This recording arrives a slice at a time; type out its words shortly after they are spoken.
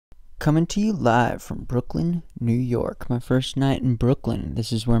Coming to you live from Brooklyn, New York. My first night in Brooklyn.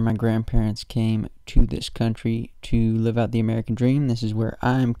 This is where my grandparents came to this country to live out the American dream. This is where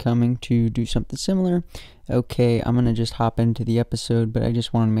I'm coming to do something similar. Okay, I'm going to just hop into the episode, but I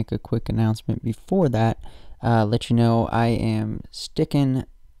just want to make a quick announcement before that. Let you know I am sticking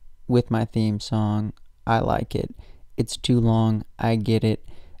with my theme song. I like it. It's too long. I get it.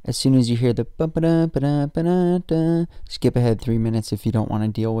 As soon as you hear the ba-ba-da-ba-da-ba-da-da, skip ahead 3 minutes if you don't want to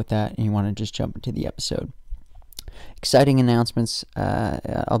deal with that and you want to just jump into the episode. Exciting announcements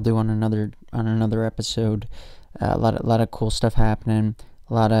I'll do on another episode. A lot of cool stuff happening.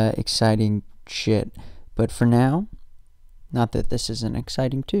 A lot of exciting shit. But for now, not that this isn't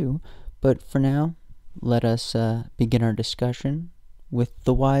exciting too, but for now, let us begin our discussion with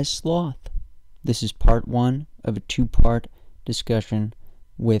the Wise Sloth. This is part 1 of a 2-part discussion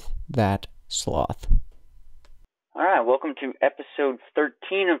with that sloth. Alright, welcome to episode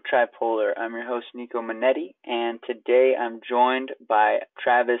 13 of Tripolar. I'm your host, Nico, and today I'm joined by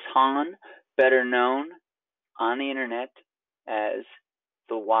Travis Hahn, better known on the internet as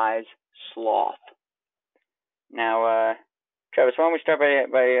the Wise Sloth. Now, Travis, why don't we start by you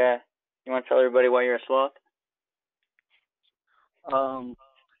want to tell everybody why you're a sloth?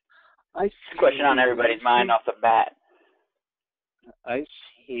 Question on everybody's mind off the bat. I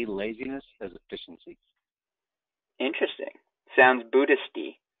see laziness as efficiency. Interesting. Sounds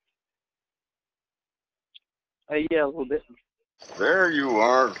Buddhist-y. Yeah, a little bit. There you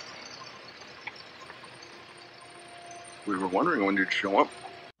are. We were wondering when you'd show up.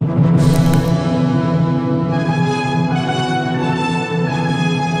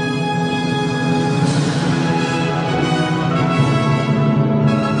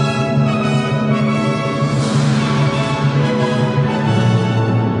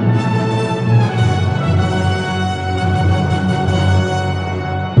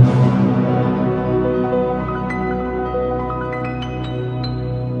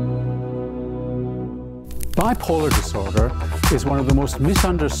 Bipolar disorder is one of the most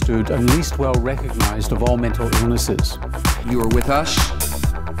misunderstood and least well recognized of all mental illnesses. You are with us,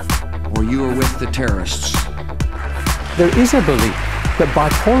 or you are with the terrorists. There is a belief that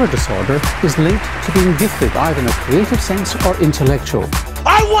bipolar disorder is linked to being gifted either in a creative sense or intellectual.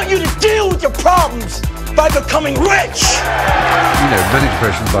 I want you to deal with your problems by becoming rich! Manic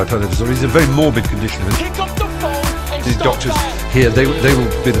depression, bipolar disorder is a very morbid condition. Pick up the phone and These doctors here, they will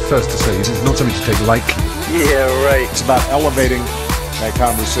be the first to say it's not something to take lightly. Yeah, right. It's about elevating that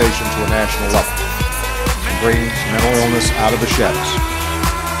conversation to a national level and bringing mental illness out of the shadows.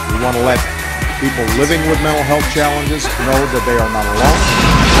 We want to let people living with mental health challenges know that they are not alone.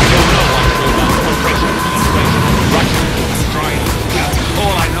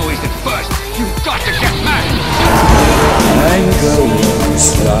 All I know is that first, you've got to get mad! I'm going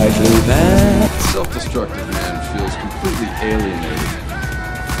slightly mad. Self-destructive man feels completely alienated,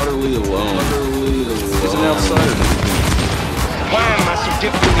 utterly alone. He's an outsider. Why am I so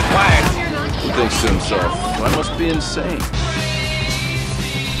differently wired? He thinks to himself, I must be insane.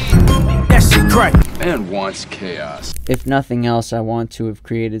 That shit crack. Man wants chaos. If nothing else, I want to have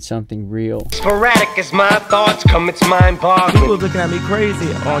created something real. Sporadic as my thoughts come, it's mind-boggling. People looking at me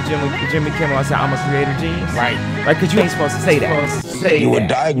crazy on Jimmy Kimmel. I said, I'm a creative genius. Right. Like, because you ain't supposed to say that. You were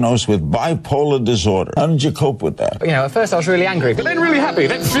diagnosed with bipolar disorder. How did you cope with that? You know, at first I was really angry, but then really happy,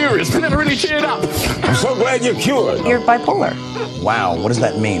 then furious, but then really cheered up. I'm so glad you're cured. You're bipolar. Wow, what does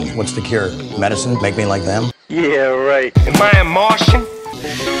that mean? What's the cure? Medicine? Make me like them? Yeah, right. Am I a Martian?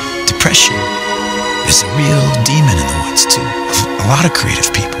 Depression is a real demon in the woods, too. A lot of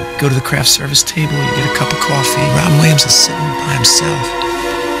creative people go to the craft service table, you get a cup of coffee. Robin Williams is sitting by himself,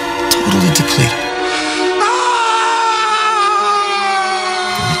 totally depleted.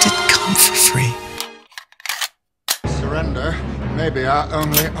 And it didn't come for free. Surrender may be our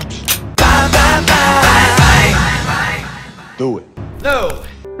only option. Do it. No.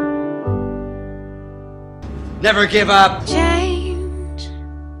 Never give up. Change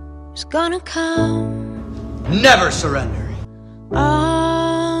is gonna come. Never surrender.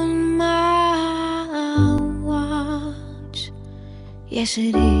 On my watch. Yes,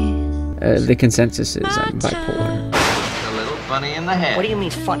 it is. The consensus is I'm bipolar. A little funny in the head. What do you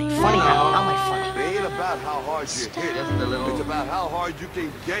mean funny? Funny how? How am I funny? It ain't about how hard you hit. Just a little. It's about how hard you can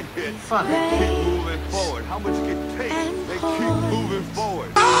get hit. Funny. Keep moving forward. How much you can take? They keep moving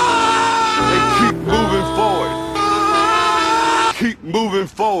forward. They keep moving forward. Keep moving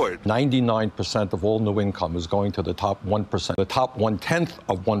forward. 99% of all new income is going to the top 1%. The top 1/10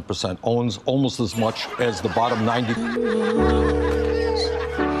 of 1% owns almost as much as the bottom 90.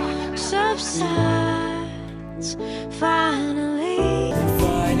 Subsides finally.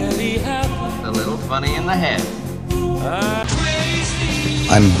 Finally funny in the head.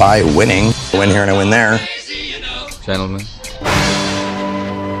 I'm by winning. I win here and I win there. Gentlemen.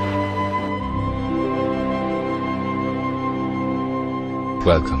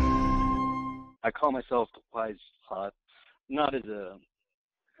 Welcome. I call myself the Wise Sloth, not as a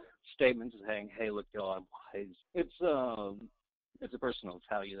statement saying, "Hey, look, y'all, I'm wise." It's a personal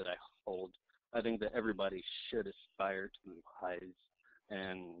value that I hold. I think that everybody should aspire to be wise,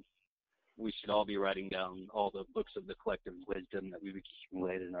 and we should all be writing down all the books of the collective wisdom that we've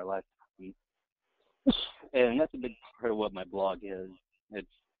accumulated in our lifetime. And that's a big part of what my blog is. It's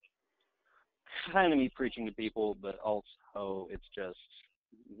kind of me preaching to people, but also it's just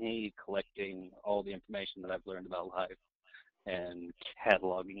me collecting all the information that I've learned about life and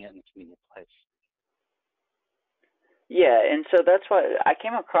cataloging it in a convenient place. Yeah, and so that's why I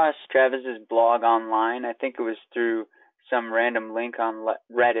came across Travis's blog online. I think it was through some random link on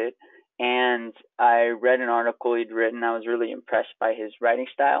Reddit, and I read an article he'd written. I was really impressed by his writing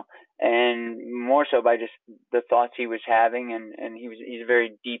style, and more so by just the thoughts he was having, and he's a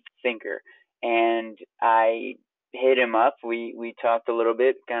very deep thinker. And I hit him up. We talked a little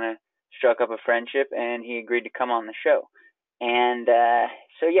bit, kind of struck up a friendship, and he agreed to come on the show. And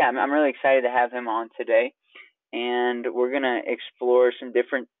so yeah, I'm really excited to have him on today. And we're going to explore some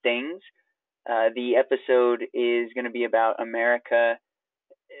different things. The episode is going to be about America,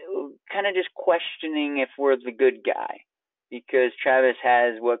 kind of just questioning if we're the good guy, because Travis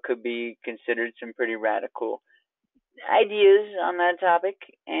has what could be considered some pretty radical ideas on that topic,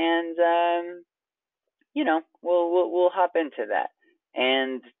 and we'll hop into that.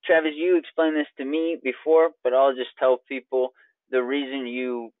 And Travis, you explained this to me before, but I'll just tell people the reason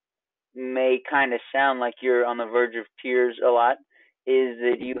you may kind of sound like you're on the verge of tears a lot is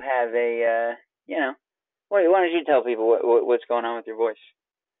that you have why don't you tell people what's going on with your voice?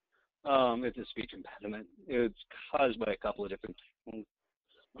 It's a speech impediment. It's caused by a couple of different things.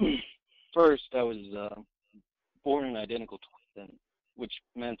 First, I was born an identical twin, which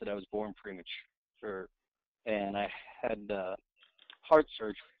meant that I was born premature, and I had heart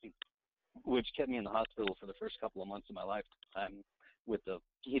surgery, which kept me in the hospital for the first couple of months of my lifetime, with the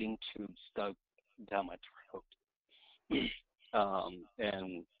heating tube stuck down my throat.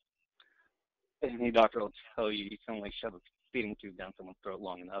 And any doctor will tell you can only shove a feeding tube down someone's throat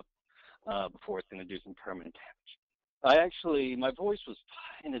long enough before it's going to do some permanent damage. My voice was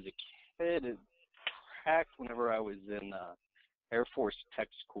fine as a kid. It cracked whenever I was in Air Force Tech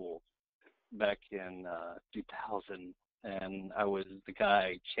School back in 2000, and I was the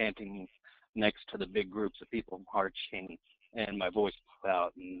guy chanting next to the big groups of people marching, and my voice blew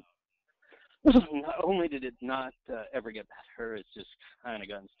out. And not only did it not ever get better, it's just kind of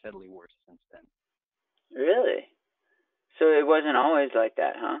gotten steadily worse since then. Really? So it wasn't always like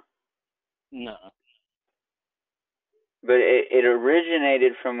that, huh? No. But it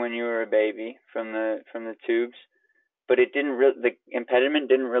originated from when you were a baby, from the tubes, but it didn't the impediment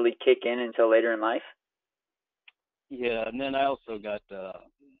didn't really kick in until later in life? Yeah, and then I also got,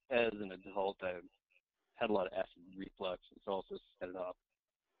 as an adult, I had a lot of acid reflux, and so also set it off.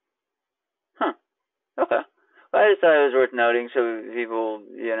 Huh. Okay. Well, I just thought it was worth noting so people,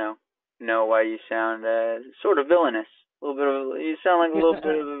 know why you sound sort of villainous. You sound like a little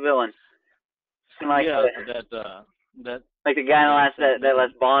bit of a villain. Like that like the guy in that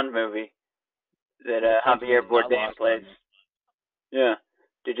last Bond movie that Javier Bardem plays. Yeah.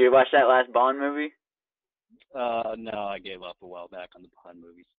 Did you watch that last Bond movie? No, I gave up a while back on the Bond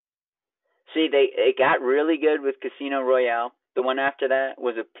movies. See, it got really good with Casino Royale. The one after that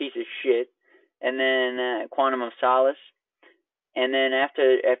was a piece of shit. And then Quantum of Solace. And then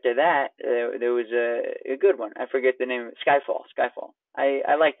after that, there was a good one. I forget the name. Skyfall.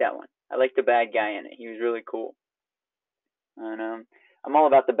 I like that one. I like the bad guy in it. He was really cool. And I'm all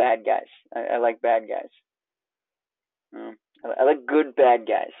about the bad guys. I like bad guys. I like good bad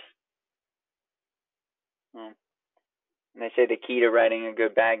guys. And they say the key to writing a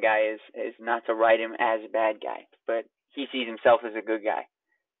good bad guy is not to write him as a bad guy, but he sees himself as a good guy,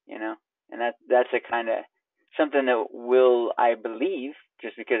 And that's a kind of something that will, I believe,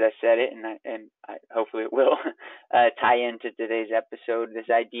 just because I said it, and I hopefully it will tie into today's episode. This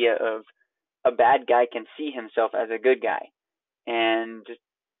idea of a bad guy can see himself as a good guy, and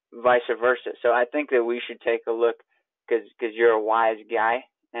vice versa. So I think that we should take a look, because you're a wise guy,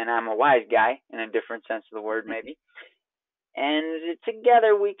 and I'm a wise guy in a different sense of the word, maybe. And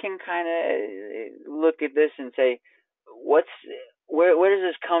together we can kind of look at this and say, where does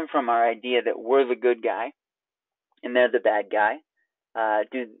this come from? Our idea that we're the good guy and they're the bad guy.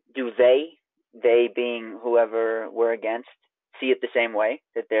 Do they being whoever we're against, see it the same way,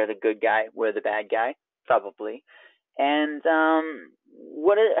 that they're the good guy, we're the bad guy, probably. And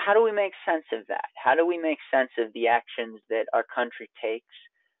how do we make sense of that? How do we make sense of the actions that our country takes?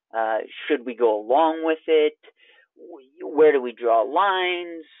 Should we go along with it? Where do we draw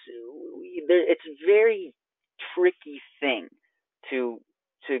lines? It's a very tricky thing to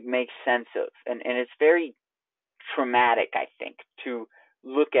make sense of, and it's very traumatic, I think, to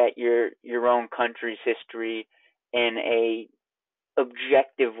look at your own country's history in a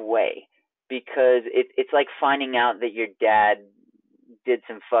objective way, because it's like finding out that your dad did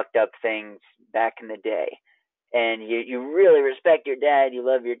some fucked up things back in the day, and you really respect your dad, you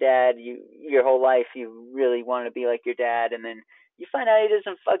love your dad, your whole life you really want to be like your dad, and then you find out he did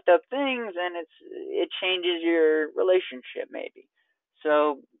some fucked up things, and it changes your relationship maybe.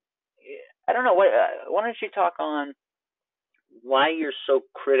 So I don't know, why don't you talk on why you're so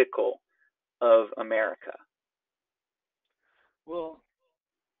critical of America? Well,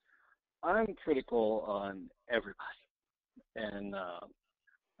 I'm critical on everybody, and I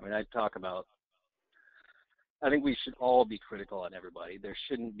think we should all be critical on everybody. There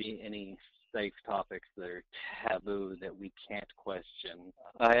shouldn't be any safe topics that are taboo that we can't question.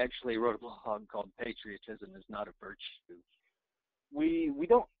 I actually wrote a blog called Patriotism is Not a Virtue. We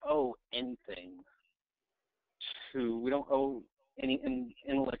don't owe anything we don't owe any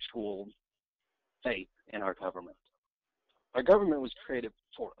intellectual faith in our government. Our government was created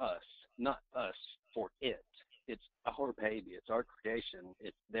for us, not us for it. It's our baby. It's our creation.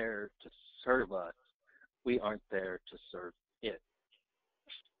 It's there to serve us. We aren't there to serve it.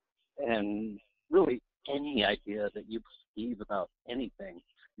 And really, any idea that you perceive about anything,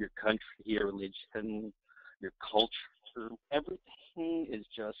 your country, your religion, your culture, everything is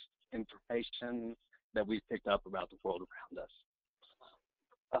just information that we've picked up about the world around us.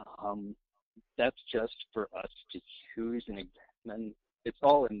 That's just for us to use and examine. It's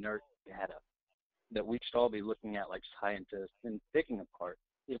all inert data that we should all be looking at like scientists and picking apart.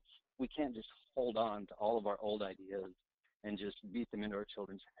 If we can't just hold on to all of our old ideas and just beat them into our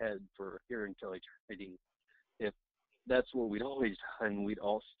children's head for here until eternity, if that's what we'd always done, we'd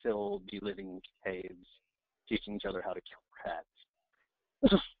all still be living in caves, teaching each other how to kill rats.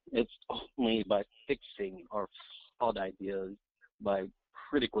 It's only by fixing our flawed ideas, by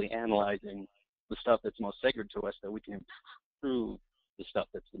critically analyzing the stuff that's most sacred to us, that we can improve the stuff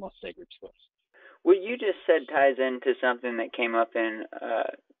that's the most sacred to us. What you just said ties into something that came up in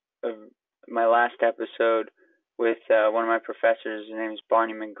my last episode with one of my professors. His name is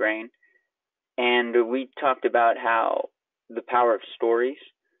Barney McGrain. And we talked about how the power of stories.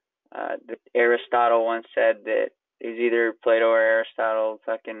 That Aristotle once said that it was either Plato or Aristotle,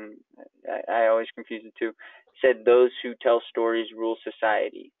 I always confuse the two, said those who tell stories rule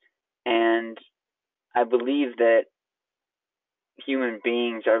society. And I believe that human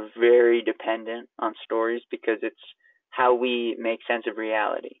beings are very dependent on stories because it's how we make sense of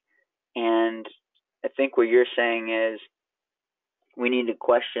reality. And I think what you're saying is we need to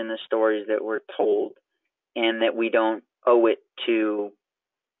question the stories that we're told, and that we don't owe it to,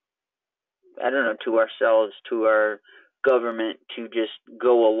 to ourselves, to our government, to just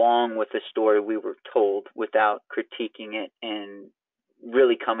go along with the story we were told without critiquing it and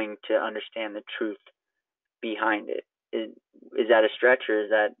really coming to understand the truth behind it. Is that a stretch, or is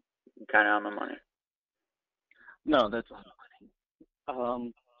that kind of on the money? No, that's on the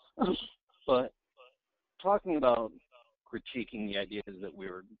money. But talking about critiquing the ideas that we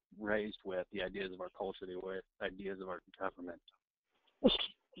were raised with, the ideas of our culture, the ideas of our government,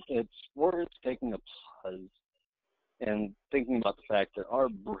 it's worth taking a pause and thinking about the fact that our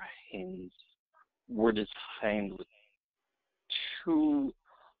brains were designed to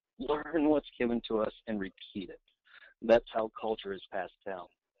learn what's given to us and repeat it. That's how culture is passed down.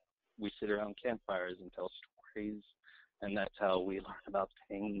 We sit around campfires and tell stories, and that's how we learn about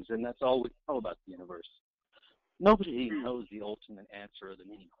things, and that's all we know about the universe. Nobody knows the ultimate answer of the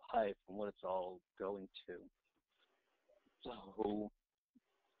meaning of life and what it's all going to. So,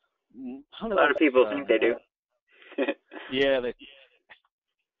 a lot of people think they do. Yeah,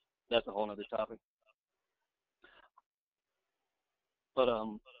 that's a whole other topic. But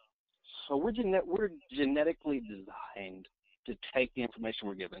so we're genetically designed to take the information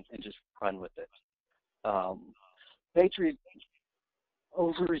we're given and just run with it.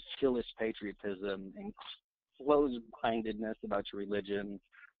 Overzealous patriotism and closed-mindedness about your religion,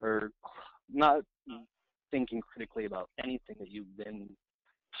 or not thinking critically about anything that you've been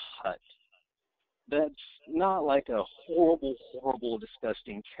taught. That's not like a horrible, horrible,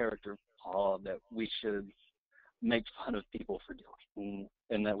 disgusting character flaw that we should make fun of people for doing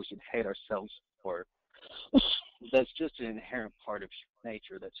and that we should hate ourselves for. That's just an inherent part of human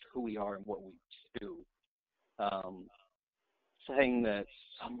nature. That's who we are and what we do. Saying that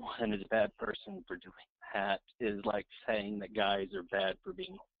someone is a bad person for doing that is like saying that guys are bad for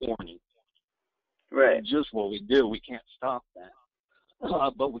being horny. Right. It's just what we do. We can't stop that.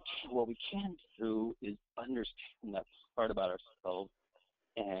 But what we can do is understand that part about ourselves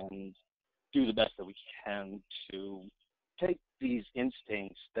and do the best that we can to take these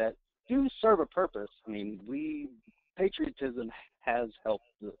instincts that do serve a purpose. I mean, patriotism has helped,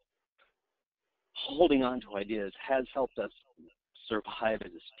 holding on to ideas has helped us survive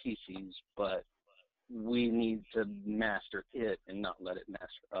as a species, but we need to master it and not let it master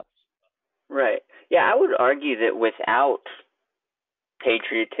us. Right. Yeah, I would argue that without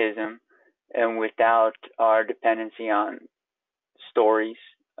patriotism and without our dependency on stories,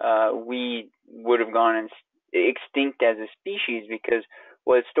 we would have gone extinct as a species, because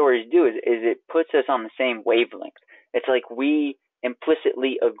what stories do is it puts us on the same wavelength. It's like we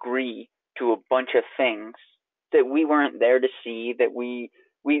implicitly agree to a bunch of things that we weren't there to see, that we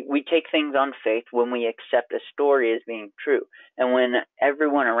take things on faith when we accept a story as being true. And when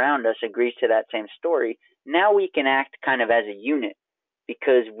everyone around us agrees to that same story, now we can act kind of as a unit,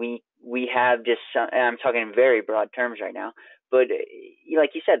 because we have just some, and I'm talking in very broad terms right now, but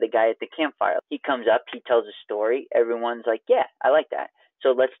like you said, the guy at the campfire, he comes up, he tells a story, everyone's like, yeah, I like that.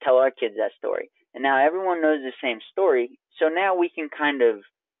 So let's tell our kids that story. And now everyone knows the same story, so now we can kind of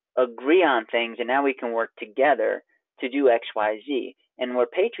agree on things, and now we can work together to do X, Y, Z. And where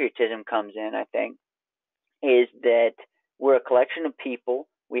patriotism comes in, I think, is that we're a collection of people.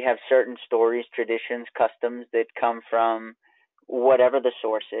 We have certain stories, traditions, customs that come from whatever the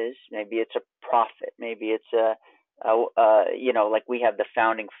source is. Maybe it's a prophet. Maybe it's like we have the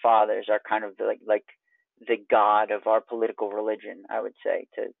founding fathers are kind of like the god of our political religion, I would say,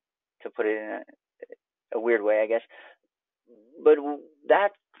 to put it in a weird way, I guess. But that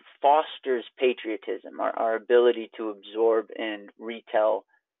fosters patriotism, our ability to absorb and retell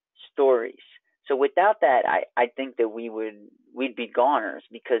stories. So without that, I think that we'd be goners,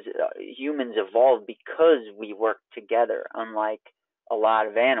 because humans evolved because we work together, unlike a lot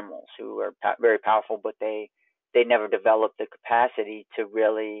of animals who are very powerful, but they never developed the capacity to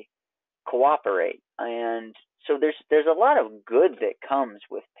really cooperate. And so there's a lot of good that comes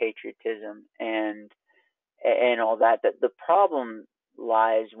with patriotism and all that. The problem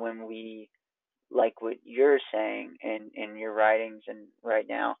lies when we, like what you're saying in your writings and right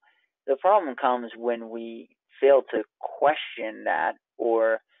now, the problem comes when we fail to question that,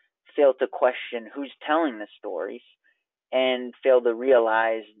 or fail to question who's telling the stories, and fail to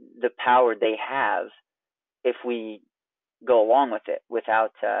realize the power they have if we go along with it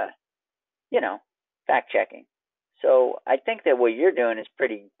without, fact checking. So I think that what you're doing is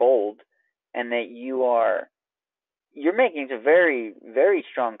pretty bold, and that you're making some very, very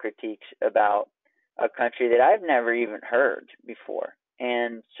strong critiques about a country that I've never even heard before.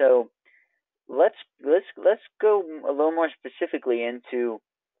 And so let's go a little more specifically into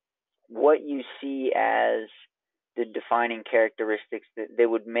what you see as the defining characteristics that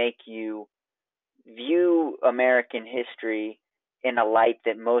would make you view American history in a light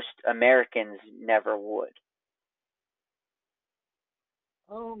that most Americans never would.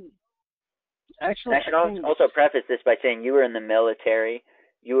 Actually, I should also preface this by saying you were in the military.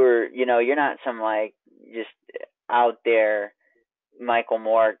 You were, you're not some like just out there Michael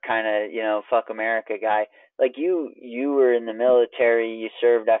Moore kind of, fuck America guy. Like you were in the military. You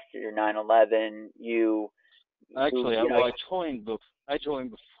served after 9/11. I joined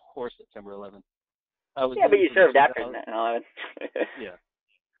before September 11th. But you served after 9/11. Yeah.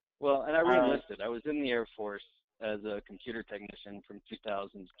 Well, and I re-enlisted. I was in the Air Force as a computer technician from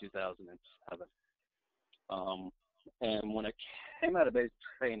 2000 to 2007. And when I came out of basic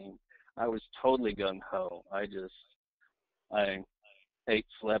training, I was totally gung-ho. I ate,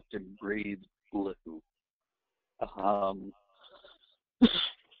 slept, and breathed blue.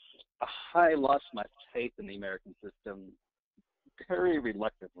 I lost my faith in the American system very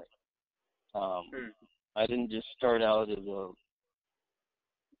reluctantly. I didn't just start out as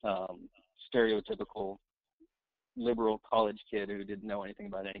a stereotypical liberal college kid who didn't know anything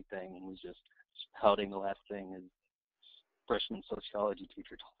about anything and was just spouting the last thing his freshman sociology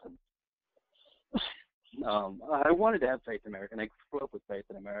teacher told him. I wanted to have faith in America, and I grew up with faith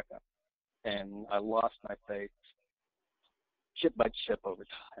in America, and I lost my faith chip by chip over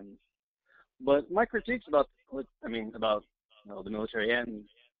time. But my critiques about the military and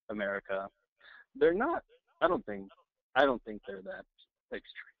America, they're not. I don't think they're that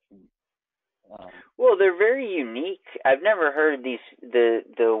extreme. Well, they're very unique. I've never heard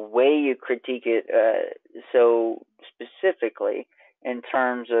the way you critique it so specifically in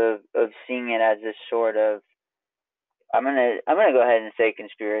terms of seeing it as this sort of. I'm gonna go ahead and say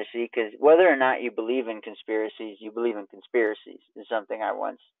conspiracy, because whether or not you believe in conspiracies, you believe in conspiracies is something I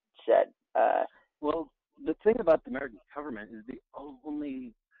once said. Well, the thing about the American government is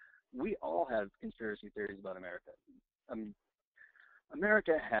we all have conspiracy theories about America.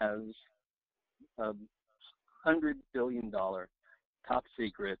 America has a $100 billion top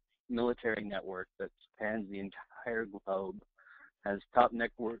secret military network that spans the entire globe, has top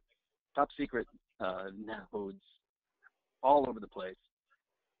secret nodes all over the place,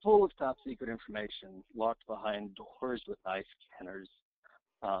 full of top secret information locked behind doors with eye scanners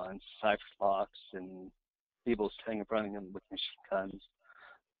and cipher locks and people sitting in front of them with machine guns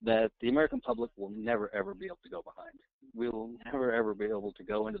that the American public will never ever be able to go behind. We will never ever be able to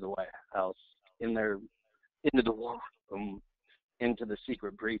go into the White House, into the war room, into the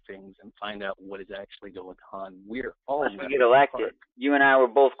secret briefings and find out what is actually going on. We're all unless we get elected. You and I were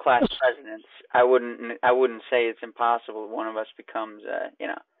both class presidents. I wouldn't say it's impossible one of us becomes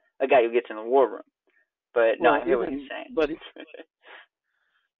a guy who gets in the war room. But no, I hear what you're saying. But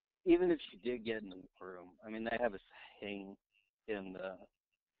even if you did get in the war room, I mean, they have a saying in the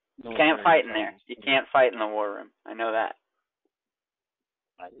you can't fight in there. You can't fight in the war room. I know that.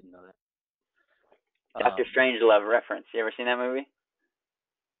 I didn't know that. Dr. Strangelove reference. You ever seen that movie?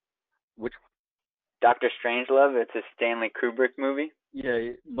 Which one? Dr. Strangelove. It's a Stanley Kubrick movie.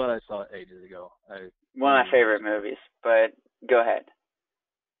 Yeah, but I saw it ages ago. One of my favorite movies, but go ahead.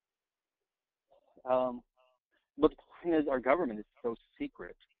 But the thing is, our government is so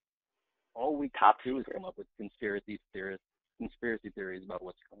secret. All we do is come up with conspiracy theories about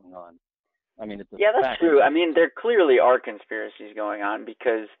what's going on. I mean, it's that's true. I mean, there clearly are conspiracies going on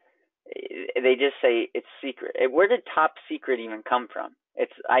because they just say it's secret. Where did top secret even come from?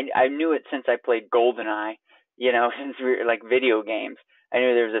 I knew it since I played GoldenEye, since we were like video games. I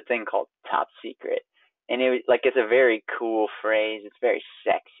knew there was a thing called top secret. And it was like, it's a very cool phrase. It's very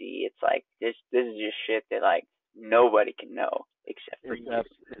sexy. It's like, this is just shit that like nobody can know except for you.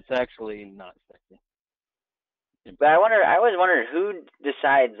 It's actually not sexy. But I always wondered who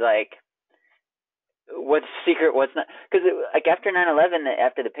decides like what's secret, what's not. Because like after 9/11,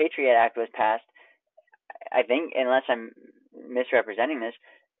 after the Patriot Act was passed, I think, unless I'm misrepresenting this,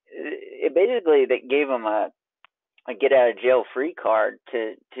 it basically they gave them a get out of jail free card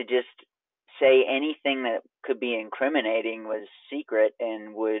to just say anything that could be incriminating was secret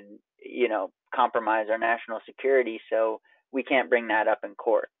and would compromise our national security. So we can't bring that up in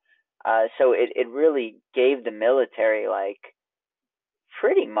court. So it really gave the military like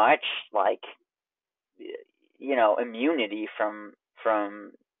pretty much like immunity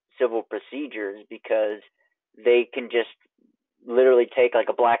from civil procedures, because they can just literally take like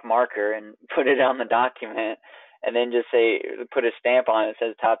a black marker and put it on the document and then just put a stamp on it that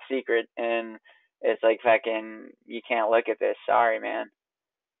says top secret, and it's like fucking you can't look at this. Sorry, man.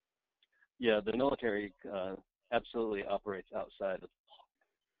 Yeah, the military absolutely operates outside of.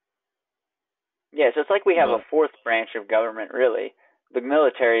 Yeah, so it's like we have a fourth branch of government, really. The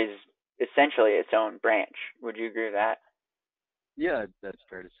military is essentially its own branch. Would you agree with that? Yeah, that's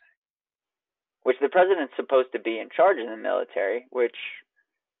fair to say. Which the president's supposed to be in charge of the military, which,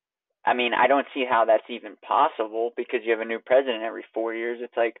 I mean, I don't see how that's even possible, because you have a new president every 4 years.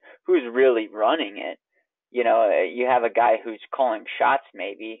 It's like, who's really running it? You have a guy who's calling shots,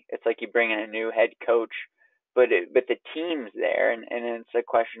 maybe. It's like you bring in a new head coach, but the team's there, and it's a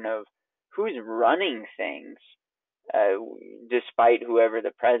question of who's running things, despite whoever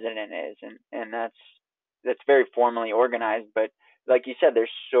the president is, and that's very formally organized. But like you said, there's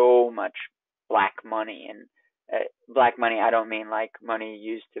so much black money, and black money, I don't mean like money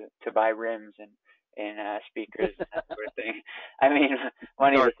used to buy rims and speakers and that sort of thing. I mean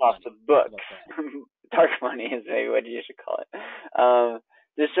money that's off the books. Dark money is maybe what you should call it.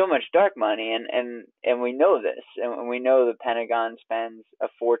 There's so much dark money, and we know this, and we know the Pentagon spends a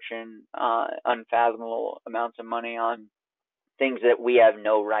fortune, unfathomable amounts of money on things that we have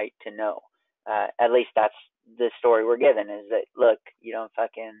no right to know. At least that's the story we're given, is that, look, you don't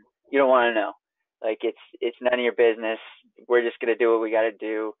want to know. Like, it's none of your business. We're just going to do what we got to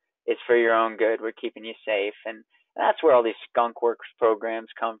do. It's for your own good. We're keeping you safe. And that's where all these skunk works programs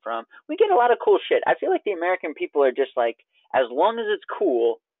come from. We get a lot of cool shit. I feel like the American people are just like, as long as it's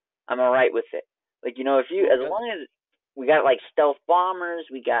cool, I'm all right with it. Like, as long as we got like stealth bombers,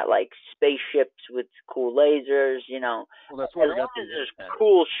 we got like spaceships with cool lasers, Well, that's as long as there's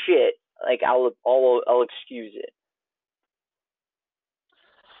cool shit, like I'll excuse it.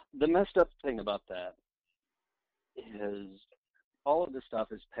 the messed up thing about that is all of this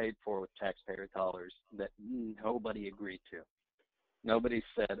stuff is paid for with taxpayer dollars that nobody agreed to. Nobody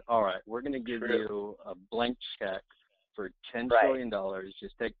said, all right, we're going to give you a blank check for $10 trillion.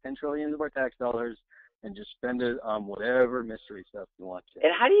 Just take $10 trillion of our tax dollars and just spend it on whatever mystery stuff you want to.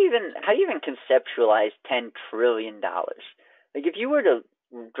 And how do you even conceptualize $10 trillion? Like, if you were to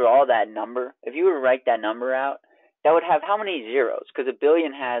draw that number, if you were to write that number out, that would have how many zeros? Because a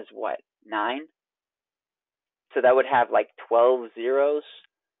billion has, what, 9? So that would have like 12 zeros.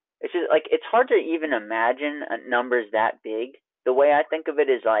 It's just like, it's hard to even imagine numbers that big. The way I think of it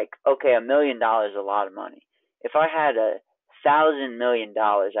is like, okay, $1 million is a lot of money. If I had $1,000 million,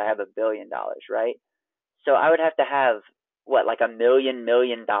 I have $1 billion, right? So I would have to have what, like $1 million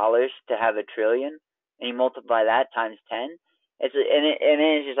to have a trillion, and you multiply that times 10. It's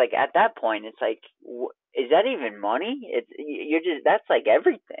just like, at that point, it's like, is that even money? That's like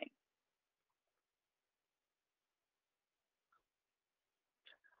everything.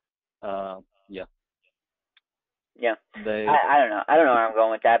 Yeah. Yeah. I don't know. I don't know where I'm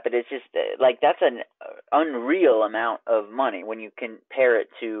going with that, but it's just like, that's an unreal amount of money when you compare it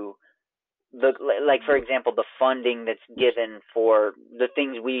to like, for example, the funding that's given for the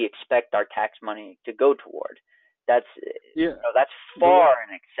things we expect our tax money to go toward. That's that's far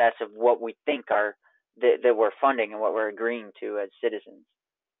in excess of what we think that we're funding and what we're agreeing to as citizens.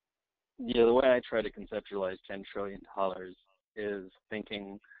 Yeah, the way I try to conceptualize $10 trillion is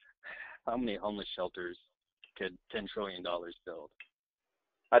thinking, how many homeless shelters could $10 trillion build?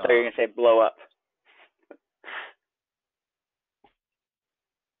 I thought you were going to say blow up.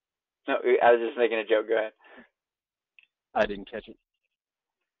 No, I was just making a joke. Go ahead. I didn't catch it.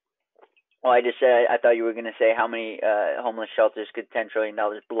 Well, I just said I thought you were going to say how many homeless shelters could $10 trillion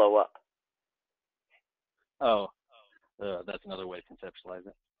blow up. Oh, that's another way to conceptualize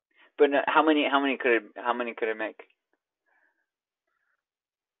it. But no, how many could it make?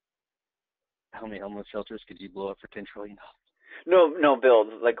 How many homeless shelters could you blow up for $10 trillion? No, build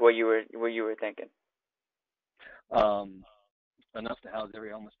like what you were thinking. Enough to house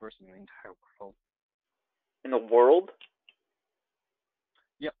every homeless person in the entire world. In the world?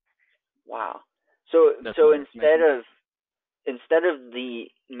 Yep. Wow. So instead of the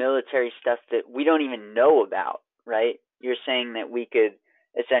military stuff that we don't even know about, right? You're saying that we could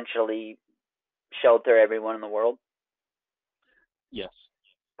essentially shelter everyone in the world? Yes,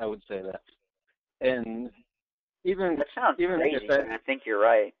 I would say that. And even that sounds crazy, and I think you're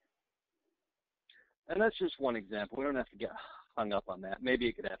right. And that's just one example. We don't have to get hung up on that. Maybe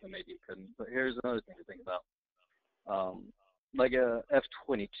it could happen, maybe it couldn't. But here's another thing to think about. Like a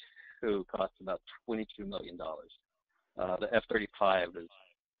F-22 costs about $22 million. The F-35 is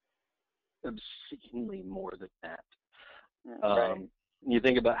obscenely more than that. Right. You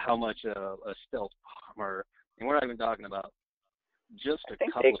think about how much a stealth bomber, and we're not even talking about just a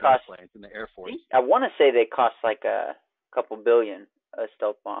couple of airplanes in the Air Force. I want to say they cost like a couple billion, a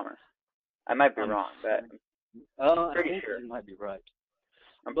stealth bomber. I might be wrong, but I'm pretty sure. You might be right.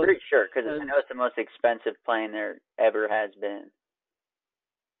 I'm pretty sure, because I know it's the most expensive plane there ever has been.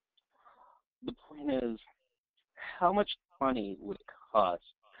 The point is, how much money would it cost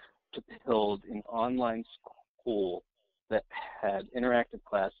to build an online school that had interactive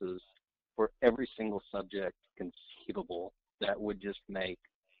classes for every single subject conceivable that would just make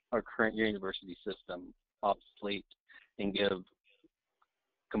our current university system obsolete and give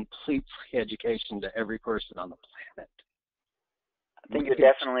complete free education to every person on the planet? I think you're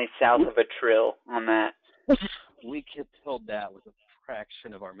definitely south of a trill on that. We could build that with a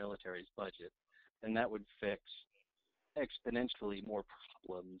fraction of our military's budget, and that would fix exponentially more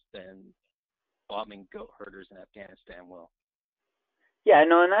problems than bombing goat herders in Afghanistan will. Yeah,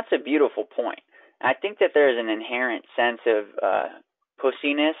 no, and that's a beautiful point. I think that there's an inherent sense of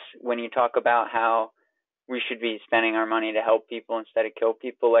pussiness when you talk about how we should be spending our money to help people instead of kill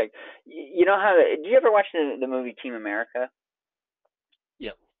people. Like, you know how? Do you ever watch the movie Team America?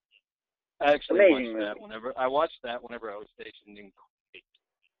 Yep. I actually Amazing watched that whenever I was stationed in Kuwait.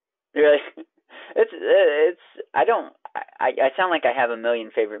 Really? I sound like I have a million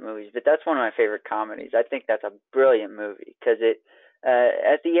favorite movies, but that's one of my favorite comedies. I think that's a brilliant movie because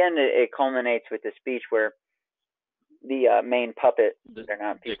at the end it culminates with a speech where the main puppet, they're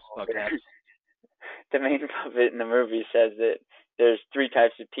not people, the main puppet in the movie says that there's 3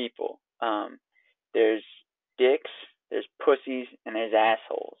 types of people. There's dicks, there's pussies, and there's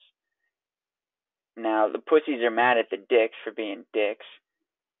assholes. Now, the pussies are mad at the dicks for being dicks,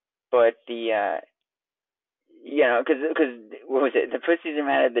 but because what was it? The pussies are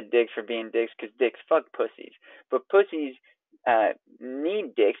mad at the dicks for being dicks because dicks fuck pussies. But pussies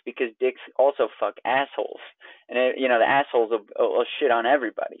need dicks because dicks also fuck assholes, and the assholes will shit on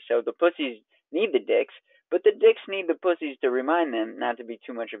everybody. So the pussies need the dicks, but the dicks need the pussies to remind them not to be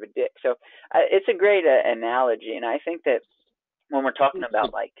too much of a dick. So it's a great analogy, and I think that when we're talking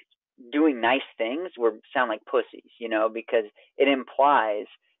about like doing nice things, we sound like pussies, because it implies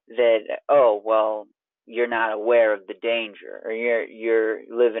that, oh well, you're not aware of the danger, or you're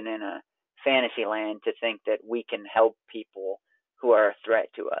living in a fantasy land to think that we can help people who are a threat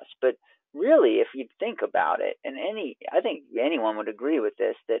to us. But really, if you think about it, and I think anyone would agree with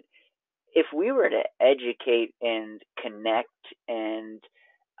this, that if we were to educate and connect and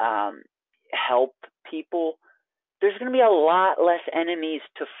help people, there's going to be a lot less enemies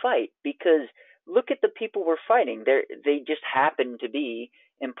to fight, because look at the people we're fighting. They just happen to be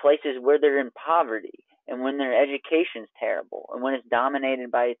in places where they're in poverty, and when their education's terrible, and when it's dominated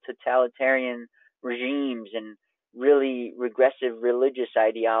by totalitarian regimes and really regressive religious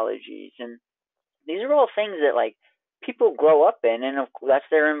ideologies. And these are all things that like people grow up in, and that's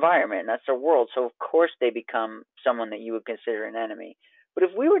their environment, and that's their world. So of course they become someone that you would consider an enemy. But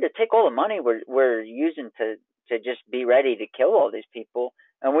if we were to take all the money we're using to just be ready to kill all these people,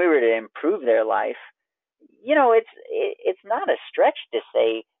 and we were to improve their life, it's not a stretch to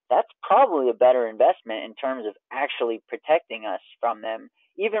say that's probably a better investment in terms of actually protecting us from them,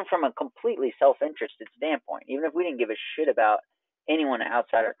 even from a completely self-interested standpoint. Even if we didn't give a shit about anyone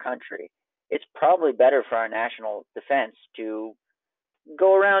outside our country, it's probably better for our national defense to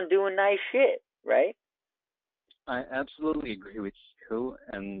go around doing nice shit, right? I absolutely agree with you,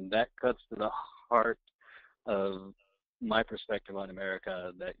 and that cuts to the heart of my perspective on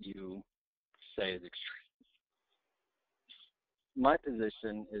America that you say is extreme. My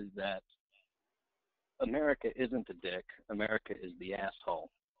position is that America isn't a dick. America is the asshole.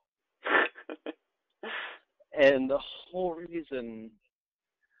 And the whole reason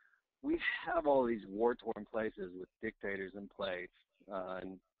we have all these war-torn places with dictators in place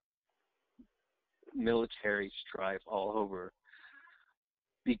and military strife all over,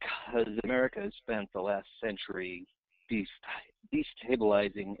 because America has spent the last century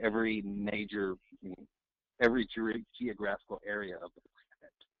destabilizing every geographical area of the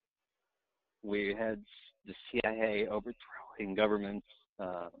planet. We had the CIA overthrowing governments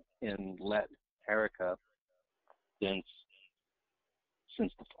in Latin America since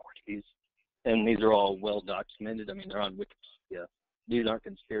the 40s, and these are all well documented. I mean, they're on Wikipedia. These aren't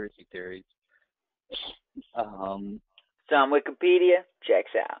conspiracy theories. It's on Wikipedia.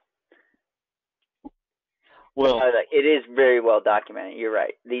 Checks out. Well, it is very well documented. You're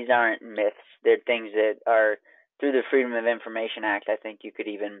right. These aren't myths. They're things that are through the Freedom of Information Act. I think you could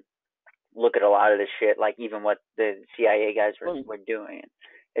even look at a lot of this shit, like even what the CIA guys were doing.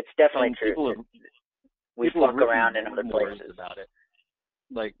 It's definitely true. We fuck around in other places about it,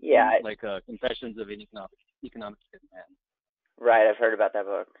 like Confessions of an Economic Hitman. Right, I've heard about that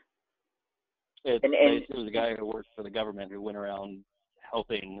book. It was a guy who worked for the government who went around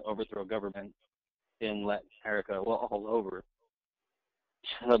helping overthrow government in Latin America, well, all over,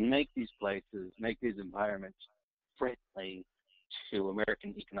 to make these places, make these environments friendly to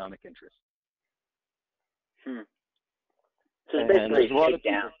American economic interests. So it's basically a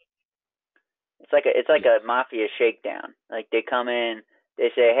shakedown. It's like a mafia shakedown. Like they come in, they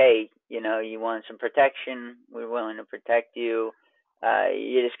say, hey, you want some protection? We're willing to protect you.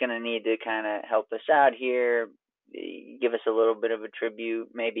 You're just going to need to kind of help us out here, give us a little bit of a tribute,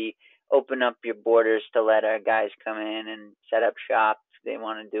 maybe open up your borders to let our guys come in and set up shop. They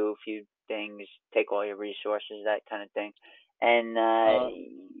want to do a few things, take all your resources, that kind of thing. And,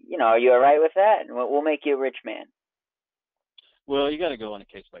 are you all right with that? And we'll make you a rich man. Well, you got to go on a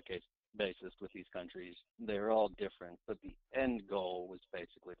case-by-case basis with these countries. They're all different, but the end goal was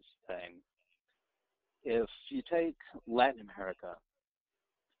basically the same. If you take Latin America,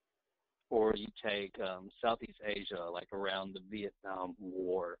 or you take Southeast Asia, like around the Vietnam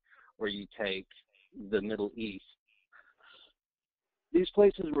War, or you take the Middle East, these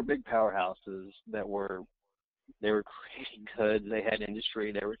places were big powerhouses they were creating goods, they had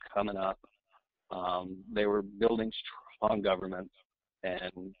industry, they were coming up, they were building strong governments,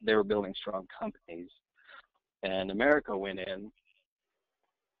 and they were building strong companies. And America went in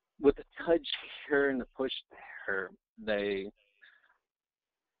with the touch here and the push there. They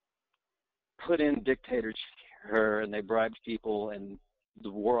put in dictators here, and they bribed people, and the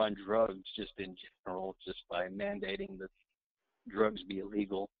war on drugs just in general, just by mandating that drugs be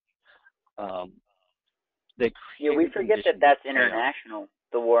illegal. We forget that that's international,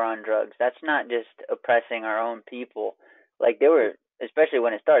 the war on drugs. That's not just oppressing our own people. Like they were, especially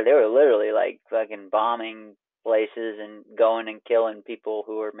when it started, they were literally like fucking bombing places and going and killing people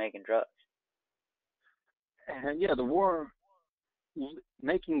who are making drugs. And yeah, the war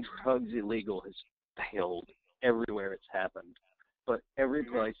making drugs illegal has failed everywhere it's happened. But every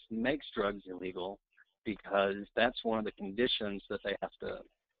place makes drugs illegal because that's one of the conditions that they have to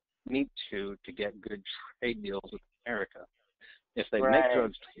meet to get good trade deals with America. If they make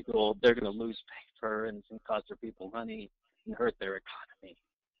drugs legal, they're going to lose paper and it's going to cost their people money and hurt their economy.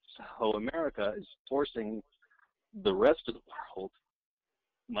 So America is forcing the rest of the world,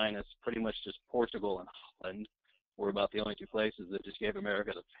 minus pretty much just Portugal and Holland, we're about the only two places that just gave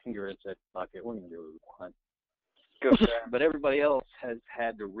America the finger and said, fuck it, we're going to do what we want. But everybody else has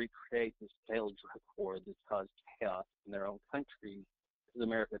had to recreate this failed drug war that's caused chaos in their own country because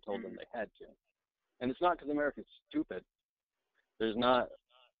America told them they had to. And it's not because America's stupid. There's not,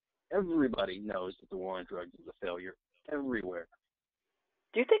 everybody knows that the war on drugs is a failure everywhere.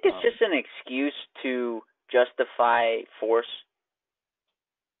 Do you think it's just an excuse to justify force?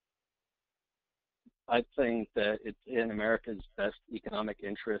 I think that it's in America's best economic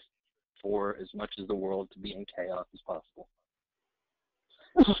interest for as much as the world to be in chaos as possible.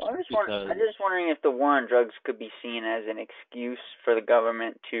 Well, I'm just wondering if the war on drugs could be seen as an excuse for the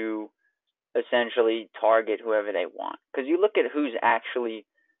government to essentially target whoever they want. Because you look at who's actually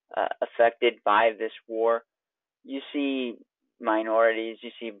affected by this war, you see minorities,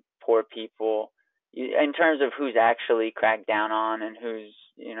 you see poor people, in terms of who's actually cracked down on and who's,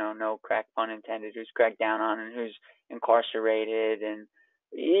 no crack pun intended, who's cracked down on and who's incarcerated. And,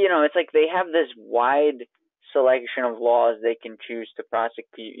 it's like they have this wide selection of laws they can choose to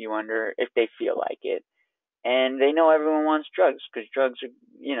prosecute you under if they feel like it. And they know everyone wants drugs because drugs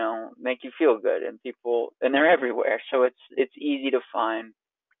are, make you feel good, and they're everywhere. So it's easy to find.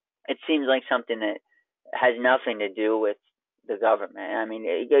 It seems like something that has nothing to do with the government. I mean,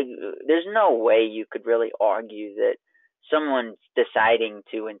 there's no way you could really argue that someone deciding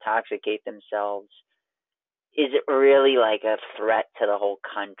to intoxicate themselves is it really like a threat to the whole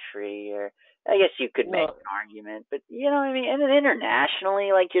country. Or I guess you could make an argument, but you know what I mean? And then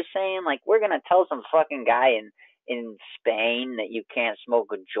internationally, like you're saying, like we're going to tell some fucking guy in Spain that you can't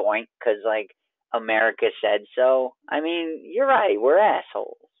smoke a joint because like America said so. I mean, you're right. We're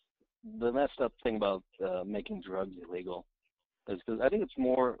assholes. The messed up thing about making drugs illegal is because I think it's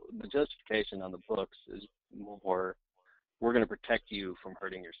more, the justification on the books is more, we're going to protect you from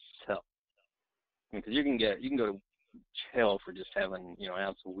hurting yourself. Because you can go to jail for just having, an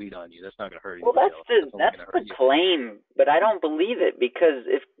ounce of weed on you. That's not going to hurt you. Well, that's the claim, but I don't believe it, because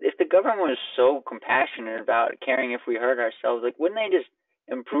if the government was so compassionate about caring if we hurt ourselves, like wouldn't they just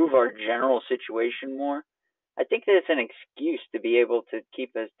improve our general situation more? I think that it's an excuse to be able to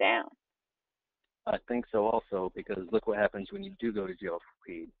keep us down. I think so also, because look what happens when you do go to jail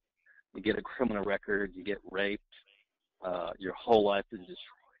for weed. You get a criminal record, you get raped, your whole life is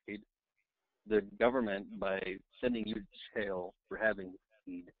destroyed. The government, by sending you to jail for having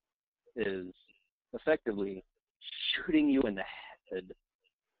weed, is effectively shooting you in the head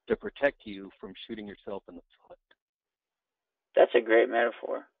to protect you from shooting yourself in the foot. That's a great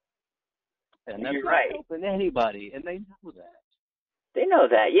metaphor. And that's You're not right. helping anybody, and they know that. They know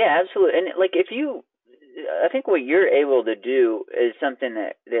that, yeah, absolutely. And like I think what you're able to do is something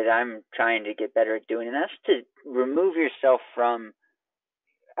that I'm trying to get better at doing, and that's to remove yourself from.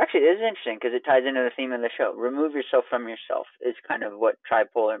 Actually, this is interesting because it ties into the theme of the show. Remove yourself from yourself is kind of what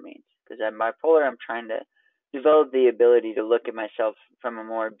tripolar means. Because I'm bipolar, I'm trying to develop the ability to look at myself from a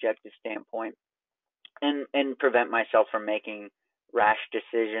more objective standpoint and prevent myself from making rash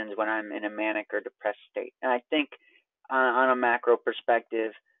decisions when I'm in a manic or depressed state. And I think on a macro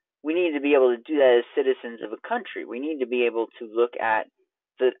perspective, we need to be able to do that as citizens of a country. We need to be able to look at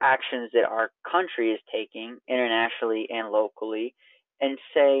the actions that our country is taking internationally and locally and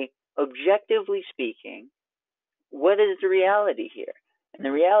say, objectively speaking, what is the reality here? And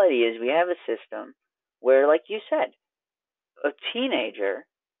the reality is we have a system where, like you said, a teenager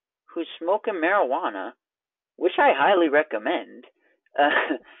who's smoking marijuana, which I highly recommend,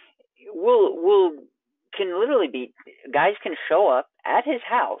 can literally be, guys can show up at his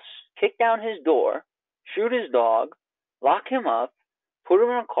house, kick down his door, shoot his dog, lock him up, put him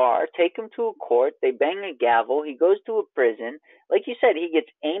in a car, take him to a court, they bang a gavel, he goes to a prison. Like you said, he gets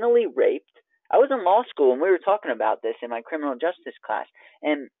anally raped. I was in law school and we were talking about this in my criminal justice class.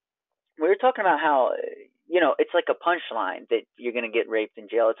 And we were talking about how, it's like a punchline that you're going to get raped in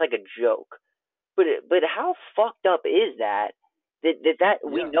jail. It's like a joke. But how fucked up is that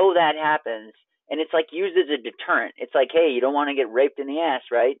we know that happens, and it's like used as a deterrent. It's like, hey, you don't want to get raped in the ass,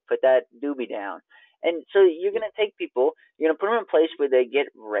 right? Put that doobie down. And so you're going to take people, you're going to put them in a place where they get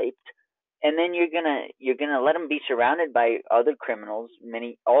raped, and then you're gonna let them be surrounded by other criminals,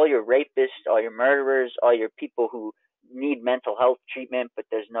 all your rapists, all your murderers, all your people who need mental health treatment, but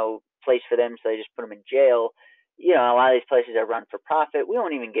there's no place for them, so they just put them in jail. You know, a lot of these places are run for profit. We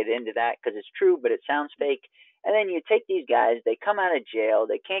won't even get into that because it's true, but it sounds fake. And then you take these guys, they come out of jail,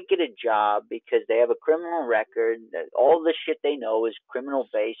 they can't get a job because they have a criminal record. All the shit they know is criminal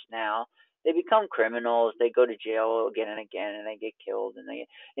based now. They become criminals. They go to jail again and again, and they get killed. And they,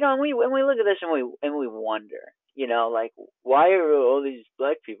 you know, and we look at this and we wonder, you know, like, why are all these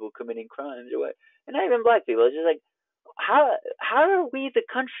black people committing crimes or what? And not even black people. It's just like, how are we the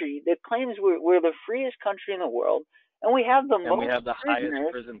country that claims we're the freest country in the world, and we have the and most we have the highest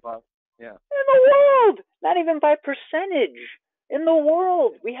prisoners prison pop. Yeah. in the world? Not even by percentage. In the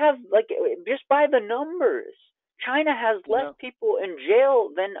world, we have, like, just by the numbers, China has less people in jail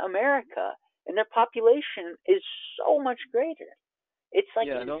than America, and their population is so much greater. It's like,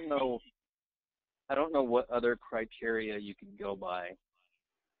 yeah, I don't know what other criteria you can go by.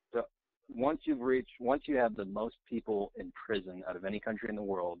 So once you have the most people in prison out of any country in the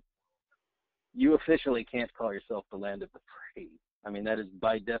world, you officially can't call yourself the land of the free. I mean, that is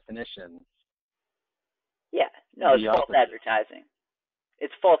by definition. Yeah, no, it's false advertising.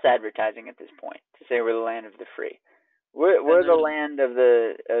 It's false advertising at this point to say we're the land of the free. We're the land of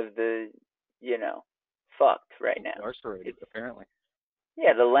the you know, fucked right now. Incarcerated, apparently.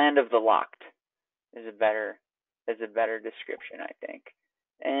 Yeah, the land of the locked is a better description, I think.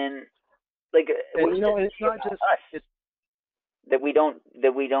 And like, and you know, it's not just us that we don't.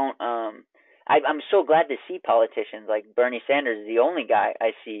 I'm so glad to see politicians like Bernie Sanders is the only guy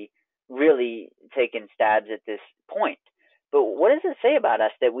I see really taking stabs at this point. But what does it say about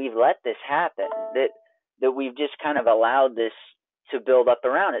us that we've let this happen? That we've just kind of allowed this to build up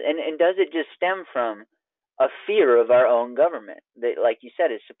around it? And does it just stem from a fear of our own government that, like you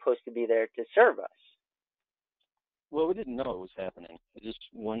said, is supposed to be there to serve us? Well, we didn't know it was happening. It just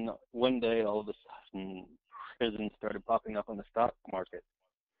one day, all of a sudden, prisons started popping up on the stock market.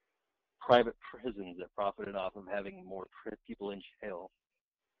 Private prisons that profited off of having more people in jail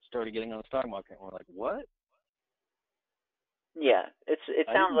started getting on the stock market. And we're like, what? Yeah, it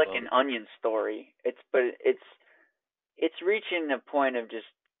sounds like an Onion story. It's reaching a point of just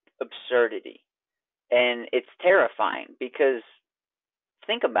absurdity, and it's terrifying because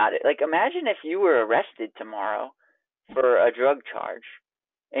think about it. Like, imagine if you were arrested tomorrow for a drug charge,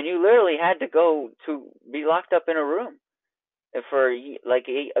 and you literally had to go to be locked up in a room for like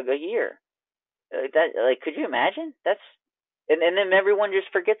a year. Could you imagine? And then everyone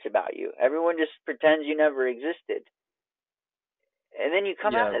just forgets about you. Everyone just pretends you never existed. And then you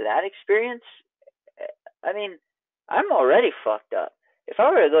come out of that experience. I mean, I'm already fucked up. If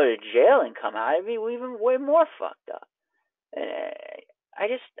I were to go to jail and come out, I'd be even way more fucked up.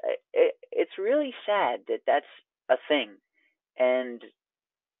 It's really sad that that's a thing. And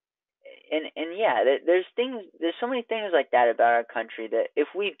yeah, there's so many things like that about our country that if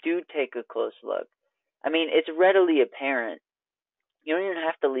we do take a close look, I mean, it's readily apparent. You don't even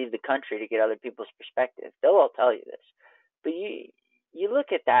have to leave the country to get other people's perspective. They'll all tell you this. But you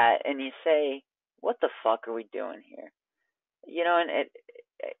look at that and you say, what the fuck are we doing here? You know,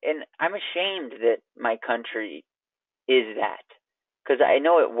 and I'm ashamed that my country is that, because I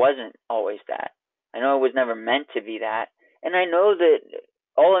know it wasn't always that. I know it was never meant to be that. And I know that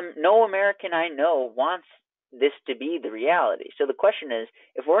no American I know wants this to be the reality. So the question is,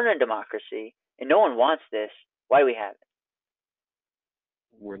 if we're in a democracy and no one wants this, why do we have it?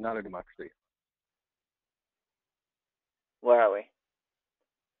 We're not a democracy. Where are we?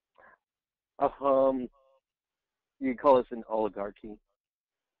 You can call us an oligarchy,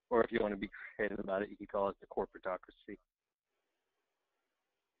 or if you want to be creative about it, you can call it the corporatocracy.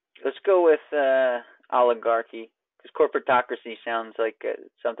 Let's go with oligarchy, because corporatocracy sounds like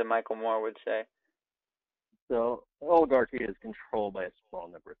something Michael Moore would say. So oligarchy is controlled by a small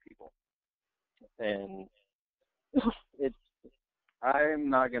number of people, and I'm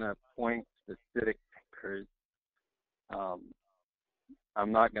not going to point specific fingers.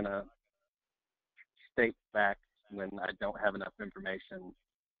 I'm not going to state facts when I don't have enough information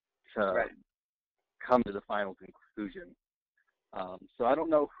to come to the final conclusion. So I don't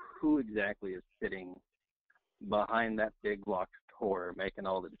know who exactly is sitting behind that big locked door making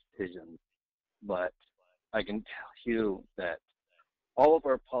all the decisions, but I can tell you that all of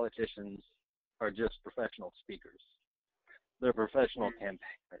our politicians are just professional speakers. They're professional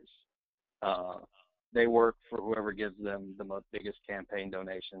campaigners. They work for whoever gives them the biggest campaign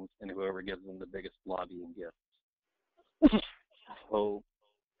donations and whoever gives them the biggest lobbying gifts. So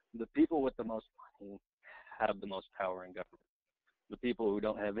the people with the most money have the most power in government. The people who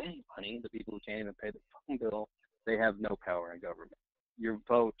don't have any money, the people who can't even pay the phone bill, they have no power in government. Your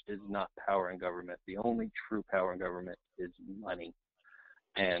vote is not power in government. The only true power in government is money.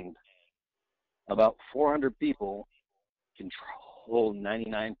 And about 400 people control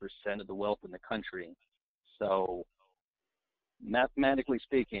 99% of the wealth in the country. So, mathematically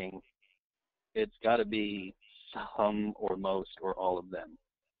speaking, it's got to be some or most or all of them.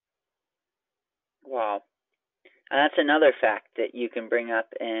 Wow. And that's another fact that you can bring up,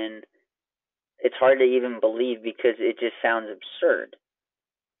 and it's hard to even believe because it just sounds absurd.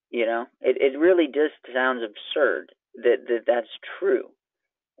 You know, it really just sounds absurd that's true,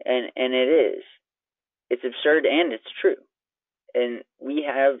 and it is. It's absurd and it's true. And we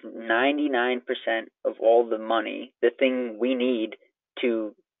have 99% of all the money, the thing we need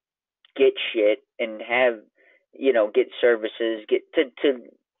to get shit and have, you know, get services, get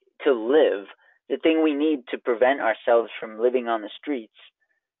to live, the thing we need to prevent ourselves from living on the streets.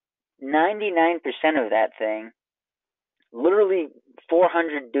 99% of that thing, literally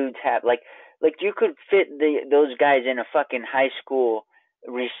 400 dudes have, like you could fit those guys in a fucking high school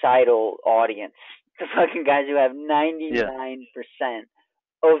recital audience. The fucking guys who have 99%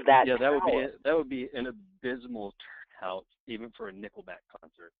 of that. Yeah, power. that would be an abysmal turnout, even for a Nickelback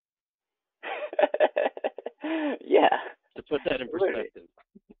concert. Yeah. To put that in perspective.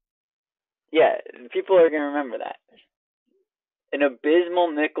 Yeah, people are gonna remember that. An abysmal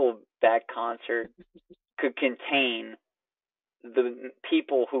Nickelback concert could contain the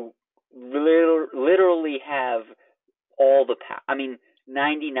people who literally have all the power. I mean,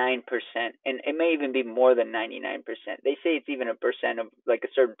 99%, and it may even be more than 99%. They say it's even a percent of, like,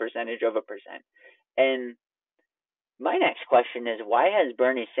 a certain percentage of a percent. And my next question is, why has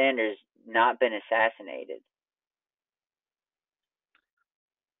Bernie Sanders not been assassinated?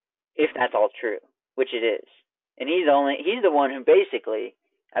 If that's all true, which it is. And he's the one who basically,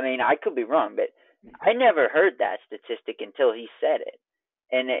 I mean, I could be wrong, but I never heard that statistic until he said it.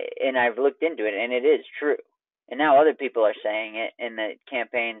 And I've looked into it, and it is true. And now other people are saying it, and the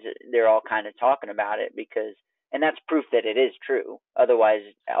campaigns, they're all kind of talking about it because, and that's proof that it is true. Otherwise,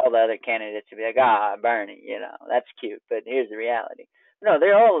 all the other candidates would be like, Bernie, you know, that's cute, but here's the reality. No,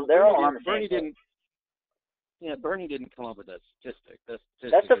 they're all on the same page. Yeah, Bernie didn't come up with that statistic.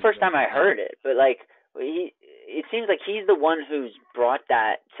 That's the first time I heard it, but like, it seems like he's the one who's brought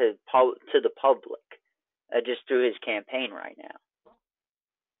that to the public, just through his campaign right now.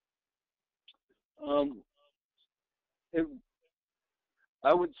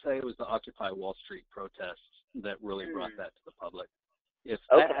 I would say it was the Occupy Wall Street protests that really brought that to the public. If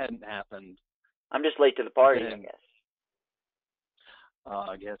that hadn't happened, I'm just late to the party, I guess.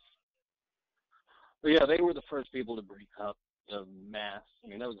 I guess. But yeah, they were the first people to bring up the mass. I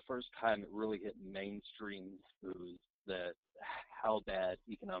mean, that was the first time it really hit mainstream news that how bad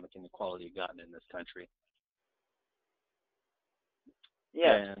economic inequality had gotten in this country.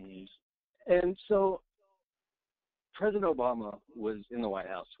 Yeah. And so President Obama was in the White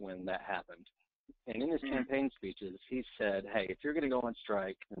House when that happened. And in his campaign speeches, he said, hey, if you're going to go on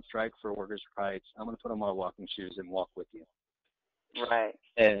strike and strike for workers' rights, I'm going to put on my walking shoes and walk with you. Right.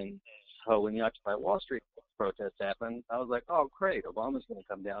 And so when the Occupy Wall Street protest happened, I was like, oh, great, Obama's going to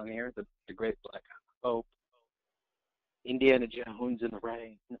come down here, the great black hope, Indiana Jones in the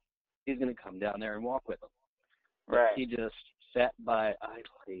rain. He's going to come down there and walk with them. Right. But he just sat by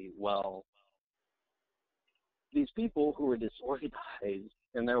idly while these people who were disorganized,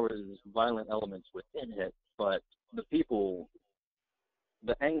 and there was violent elements within it, but the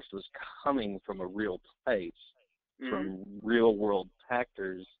angst was coming from a real place, from real-world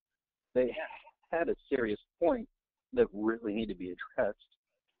actors. They had a serious point that really needed to be addressed.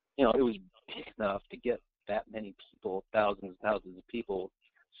 You know, it was big enough to get that many people, thousands and thousands of people,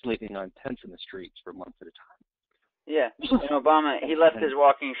 sleeping on tents in the streets for months at a time. Yeah, and Obama, he left his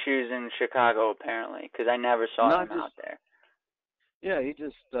walking shoes in Chicago, apparently, because I never saw him out there. Yeah, he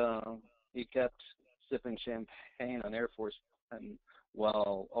just, he kept sipping champagne on Air Force One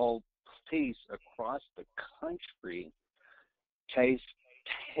while all police across the country tased,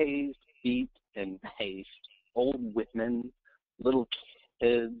 beat, and paced old women, little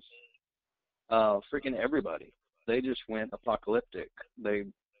kids, freaking everybody. They just went apocalyptic. They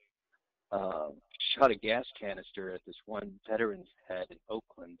shot a gas canister at this one veteran's head in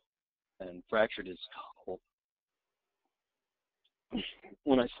Oakland and fractured his skull.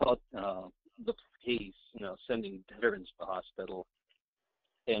 When I saw the police, you know, sending veterans to the hospital,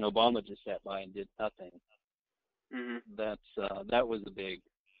 and Obama just sat by and did nothing, that was a big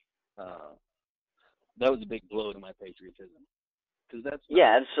blow to my patriotism. Cause that's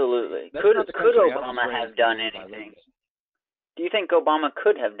absolutely. Could Obama have done anything? do you think Obama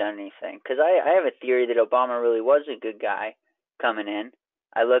could have done anything? Because I have a theory that Obama really was a good guy coming in.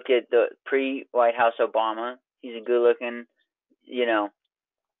 I look at the pre-White House Obama. He's a good-looking, he's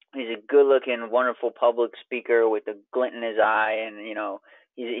a good-looking, wonderful public speaker with a glint in his eye, and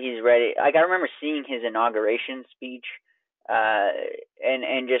he's ready. Like, I remember seeing his inauguration speech,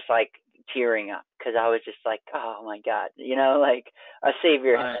 and just like tearing up because I was just like, oh my God, like a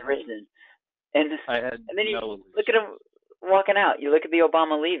savior has risen. And then you look at him walking out. You look at the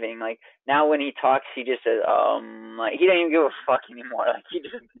Obama leaving. Like, now when he talks, he just says, like, he doesn't even give a fuck anymore. Like, he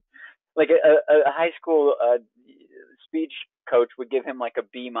just, like a high school speech coach would give him like a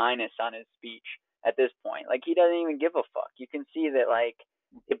B- on his speech at this point. Like, he doesn't even give a fuck. You can see that, like,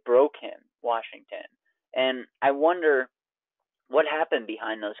 it broke him, Washington. And I wonder what happened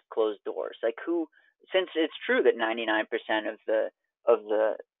behind those closed doors. Like, since it's true that 99% of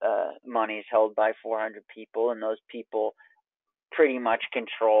the money is held by 400 people, and those people pretty much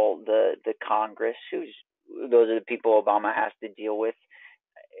control the Congress, those are the people Obama has to deal with.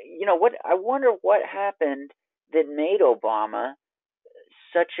 I wonder what happened that made Obama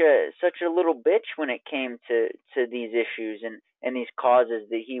such a little bitch when it came to these issues and these causes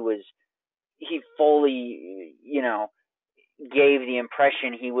that he fully gave the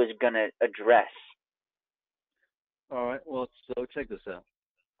impression he was going to address. All right, well, so check this out.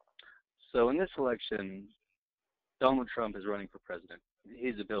 So in this election, Donald Trump is running for president.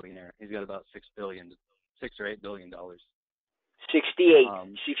 He's a billionaire. He's got about $6 or $8 billion.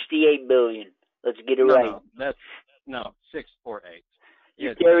 68 billion. Let's get it right. No, 6 or 8.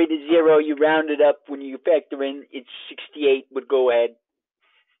 You carry the zero, you round it up. When you factor in, it's 68, but go ahead.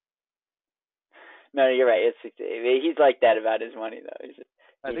 No, you're right. It's 68. He's like that about his money, though.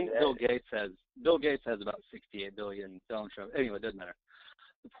 I think Bill Gates has about 68 billion. Donald Trump. Anyway, it doesn't matter.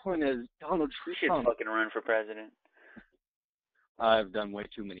 The point is, Donald Trump. You should fucking run for president. I've done way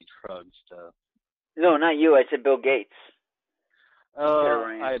too many drugs to. No, not you. I said Bill Gates.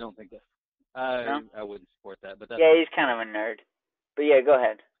 I don't think that. No? I wouldn't support that. But yeah, he's kind of a nerd. But yeah, go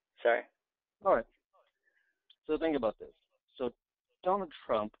ahead. Sorry. All right. So think about this. So Donald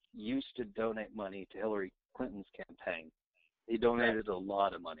Trump used to donate money to Hillary Clinton's campaign. He donated a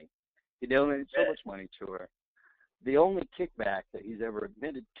lot of money. He donated so much money to her. The only kickback that he's ever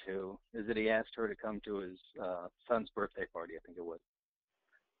admitted to is that he asked her to come to his son's birthday party, I think it was.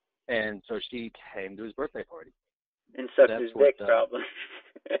 And so she came to his birthday party. And sucked his dick, probably.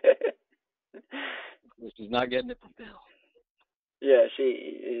 She's not getting it from Bill. Yeah,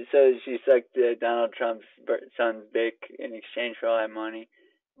 she sucked Donald Trump's son's dick in exchange for all that money.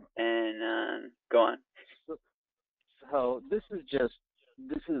 And go on. So this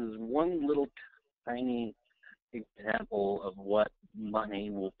is one little tiny example of what money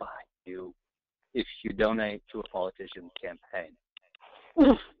will buy you if you donate to a politician's campaign.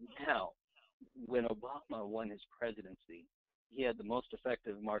 Now, when Obama won his presidency, he had the most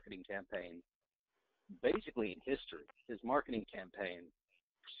effective marketing campaign basically in history. His marketing campaign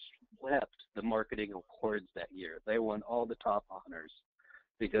swept the marketing awards that year. They won all the top honors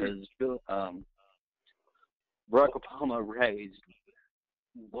because Barack Obama raised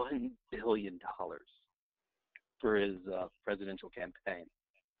 $1 billion for his presidential campaign.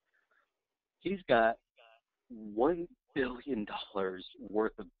 He's got $1 billion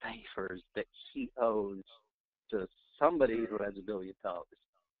worth of favors that he owes to somebody who has $1 billion.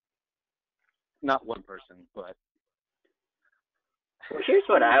 Not one person, but well, here's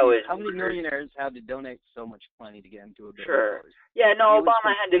what I always how many millionaires had to donate so much money to get him to $1 billion? Sure. Yeah, no,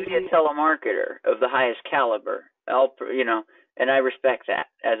 Obama had to be a telemarketer of the highest caliber. And I respect that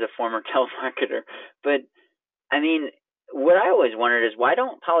as a former telemarketer. But I mean, what I always wondered is why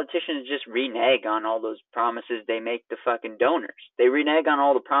don't politicians just renege on all those promises they make to fucking donors? They renege on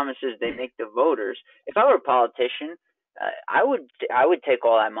all the promises they make to voters. If I were a politician, I would take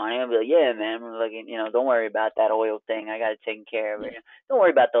all that money and be like, yeah, man, we're like, don't worry about that oil thing. I got it taken care of. Don't worry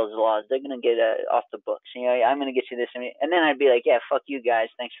about those laws. They're gonna get off the books. I'm gonna get you this, and then I'd be like, yeah, fuck you guys.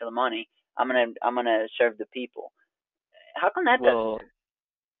 Thanks for the money. I'm gonna serve the people. How come that doesn't?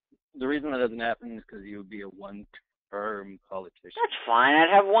 The reason that doesn't happen is because you would be a one-term politician. That's fine.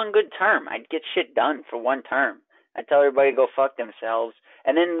 I'd have one good term. I'd get shit done for one term. I'd tell everybody to go fuck themselves.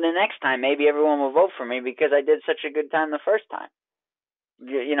 And then the next time, maybe everyone will vote for me because I did such a good time the first time.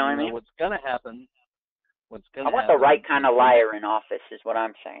 You know what I mean? What's going to happen? I want the right kind of liar in office is what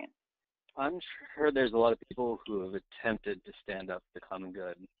I'm saying. I'm sure there's a lot of people who have attempted to stand up to the common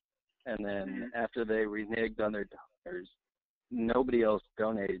good. And then after they reneged on their donors, nobody else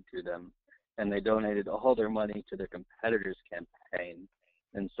donated to them. And they donated all their money to their competitor's campaign.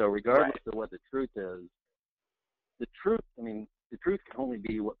 And so regardless of what the truth is, the truth, I mean, the truth can only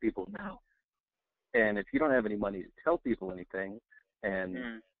be what people know. And if you don't have any money to tell people anything,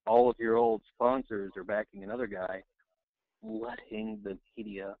 and all of your old sponsors are backing another guy, letting the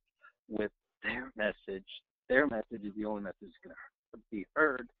media with their message is the only message that's going to be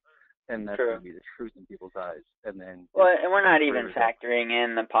heard, and that's going to be the truth in people's eyes. And then, well, and we're not even factoring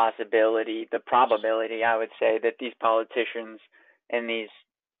in the probability, I would say, that these politicians and these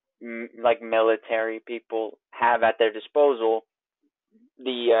like military people have at their disposal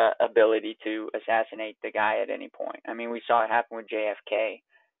the ability to assassinate the guy at any point. I mean, we saw it happen with JFK,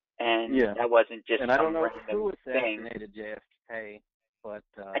 and that wasn't just and I don't know who thing. assassinated JFK, but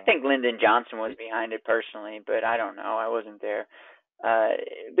I think Lyndon Johnson was behind it personally, but I don't know. I wasn't there.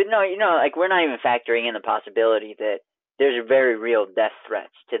 But no, like we're not even factoring in the possibility that there's very real death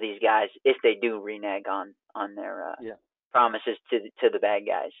threats to these guys if they do renege on their promises to the bad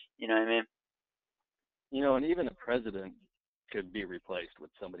guys. You know what I mean? And even a president could be replaced with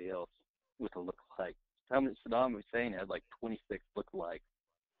somebody else with a look-alike. Saddam Hussein had like 26 look-alikes.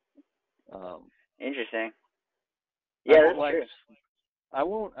 Interesting. Yeah, that's true. I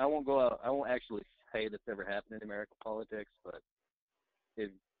won't go out. I won't actually say that's ever happened in American politics, but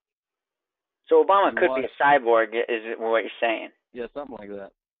so Obama could be a cyborg, is what you're saying? Yeah, something like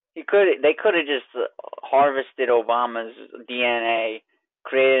that. They could have just harvested Obama's DNA,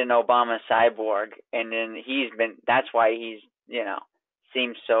 created an Obama cyborg, and then that's why he's,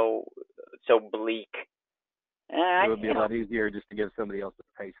 seems so bleak. It would be a lot easier just to give somebody else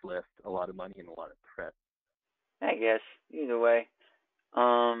a facelift, a lot of money, and a lot of threat. I guess, either way.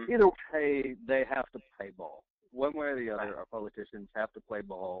 Either way, they have to play ball. One way or the other, our politicians have to play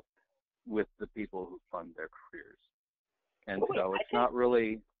ball with the people who fund their careers. And so it's not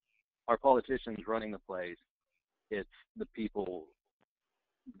really our politicians running the place, it's the people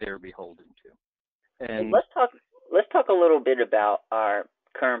they're beholden to. And let's talk a little bit about our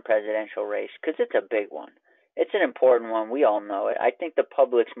current presidential race, because it's a big one. It's an important one. We all know it. I think the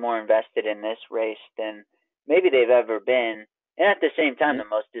public's more invested in this race than maybe they've ever been. And at the same time, the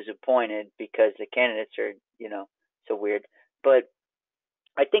most disappointed because the candidates are, so weird. But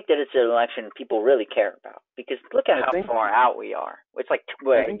I think that it's an election people really care about, because look at how far out we are. It's like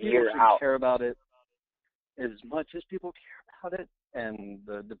a year out. Care about it as much as people care about it. And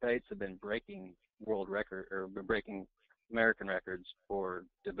the debates have been breaking breaking American records for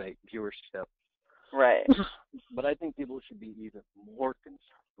debate viewership. Right. But I think people should be even more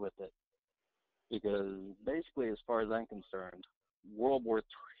concerned with it, because basically, as far as I'm concerned, World War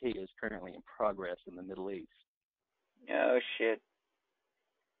III is currently in progress in the Middle East. Oh shit!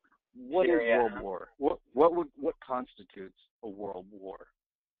 What is World War? What constitutes a world war?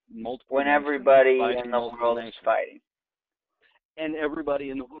 Multiple when everybody in the world is fighting. And everybody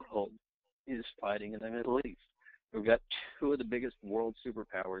in the world is fighting in the Middle East. We've got two of the biggest world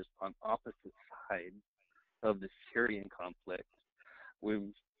superpowers on opposite sides of the Syrian conflict.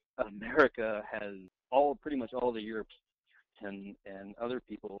 America has pretty much all the Europe and other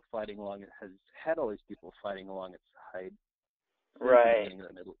people fighting along it, has had all these people fighting along its side. Right.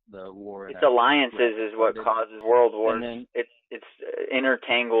 The war. It's alliances is what causes world wars. It's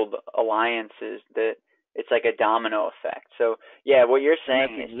intertangled alliances that it's like a domino effect. So yeah, what you're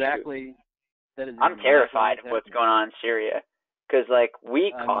saying is exactly. That is I'm terrified of what's going on in Syria, because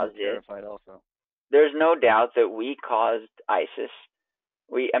we caused it. I'm terrified also. There's no doubt that we caused ISIS.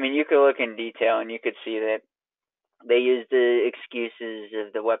 You could look in detail and you could see that they used the excuses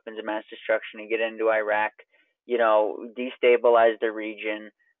of the weapons of mass destruction to get into Iraq, destabilize the region.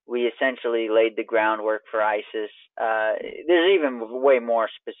 We essentially laid the groundwork for ISIS. There's even way more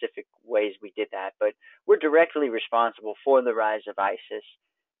specific ways we did that, but we're directly responsible for the rise of ISIS.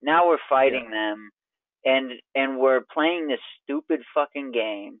 Now we're fighting them, and we're playing this stupid fucking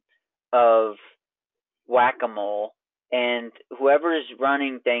game of whack-a-mole. And whoever's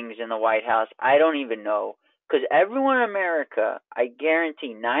running things in the White House, I don't even know. Because everyone in America, I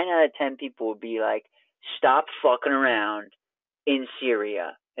guarantee 9 out of 10 people would be like, stop fucking around in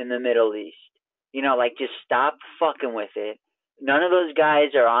Syria, in the Middle East. Just stop fucking with it. None of those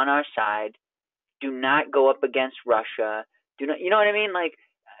guys are on our side. Do not go up against Russia. Do not, you know what I mean?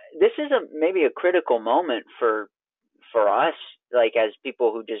 This is maybe a critical moment for us, as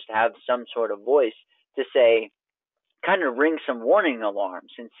people who just have some sort of voice, to say, kind of ring some warning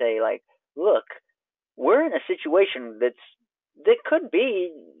alarms and say, look, we're in a situation that could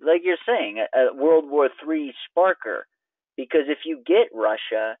be, like you're saying, a World War III sparker. Because if you get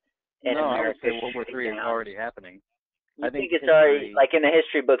Russia and America, I would say World War III is already happening. I think it's already, in the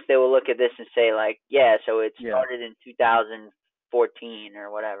history books, they will look at this and say, so it started in 2014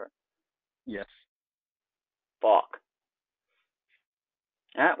 or whatever. Yes. Fuck.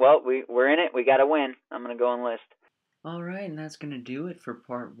 All right, well, we're in it. We got to win. I'm going to go enlist. Alright, and that's going to do it for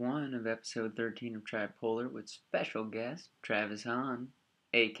part 1 of episode 13 of Tripolar with special guest Travis Hahn,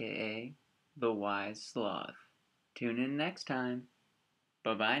 aka the Wise Sloth. Tune in next time.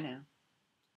 Bye-bye now.